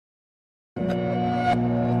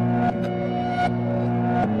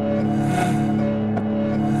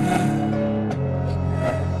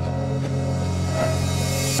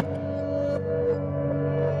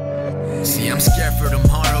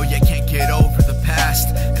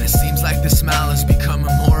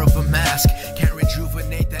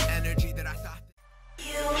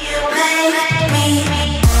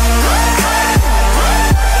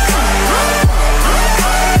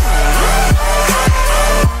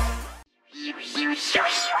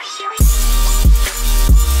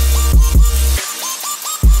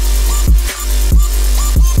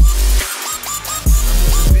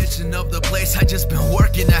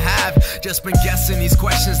just been guessing. These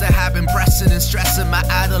questions that have been pressing and stressing my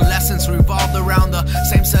adolescence revolved around the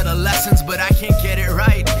same set of lessons, but I can't get it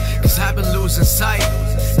right, cause I've been losing sight.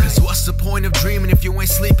 Cause what's the point of dreaming if you ain't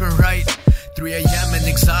sleeping right? 3 AM and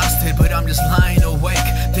exhausted, but I'm just lying awake,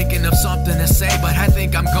 thinking of something to say, but I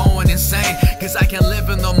think I'm going insane. Cause I can't live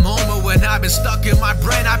in the moment when I've been stuck in my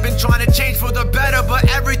brain. I've been trying to change for the better, but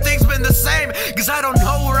everything's been the same. Cause I don't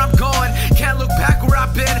know where I'm going, can't look back where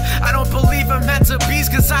I've been. I don't believe I'm meant to be,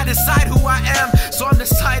 cause I decide who I am. So I'm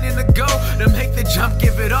deciding to go, to make the jump,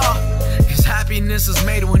 give it all. Cause happiness is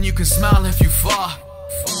made when you can smile if you fall.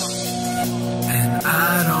 And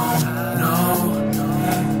I don't know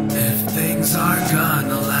things are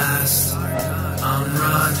gonna last. I'm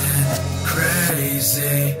running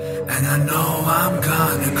crazy, and I know I'm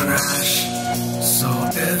gonna crash. So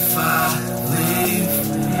if I leave,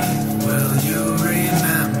 will you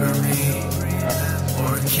remember me?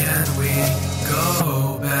 Or can we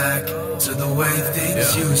go back to the way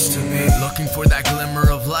things used to be? Looking for that glimmer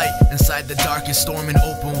of light inside the darkest storm and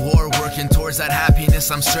open war, working towards that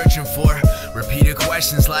happiness I'm searching for. Repeated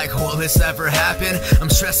questions like, will this ever happen? I'm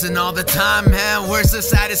stressing all the time, man, where's the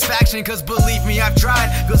satisfaction? Cause believe me, I've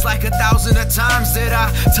tried, feels like 1,000 times that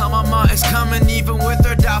I tell my mom it's coming, even with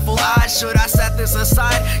her doubtful eyes. Should I set this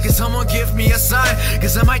aside? Cause someone give me a sign.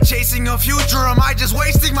 Cause am I chasing a future, or am I just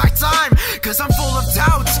wasting my time? Cause I'm full of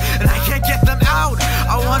doubts, and I can't get them out.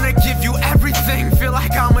 I wanna give you everything, feel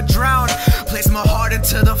like I'ma drown. Place my heart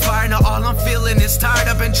into the fire, now all I'm feeling is tired.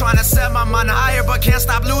 I've been trying to set my mind higher, but can't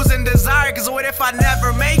stop losing desire. Cause what if I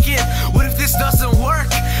never make it? What if this doesn't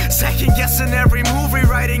work? Second guessing every move,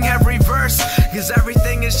 rewriting every verse. Cause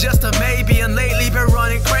everything is just a maybe, and lately been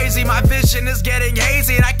running crazy. My vision is getting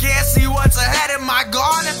hazy, and I can't see what's ahead. Am I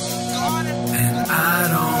gone? And I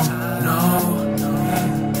don't know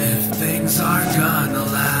if things are gonna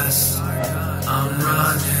last. I'm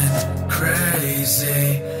running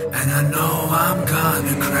crazy, and I know I'm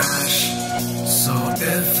gonna crash. So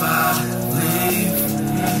if I leave,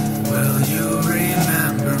 will you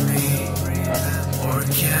remember me? Or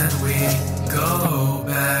can we go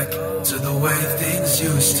back to the way things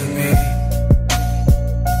used to be?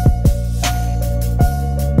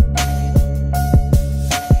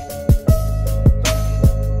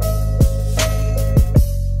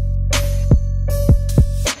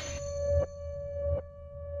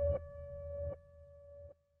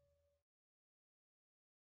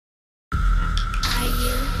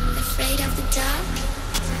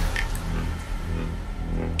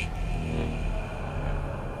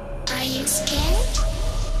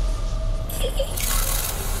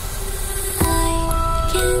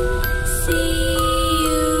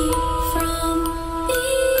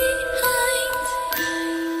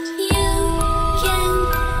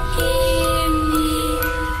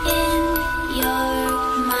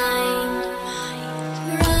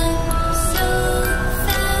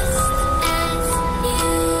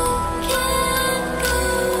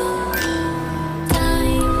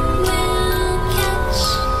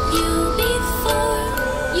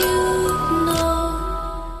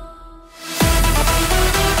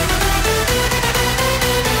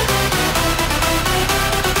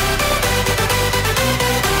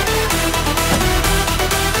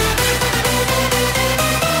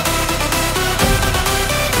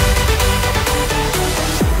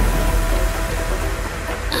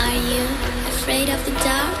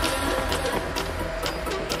 tock.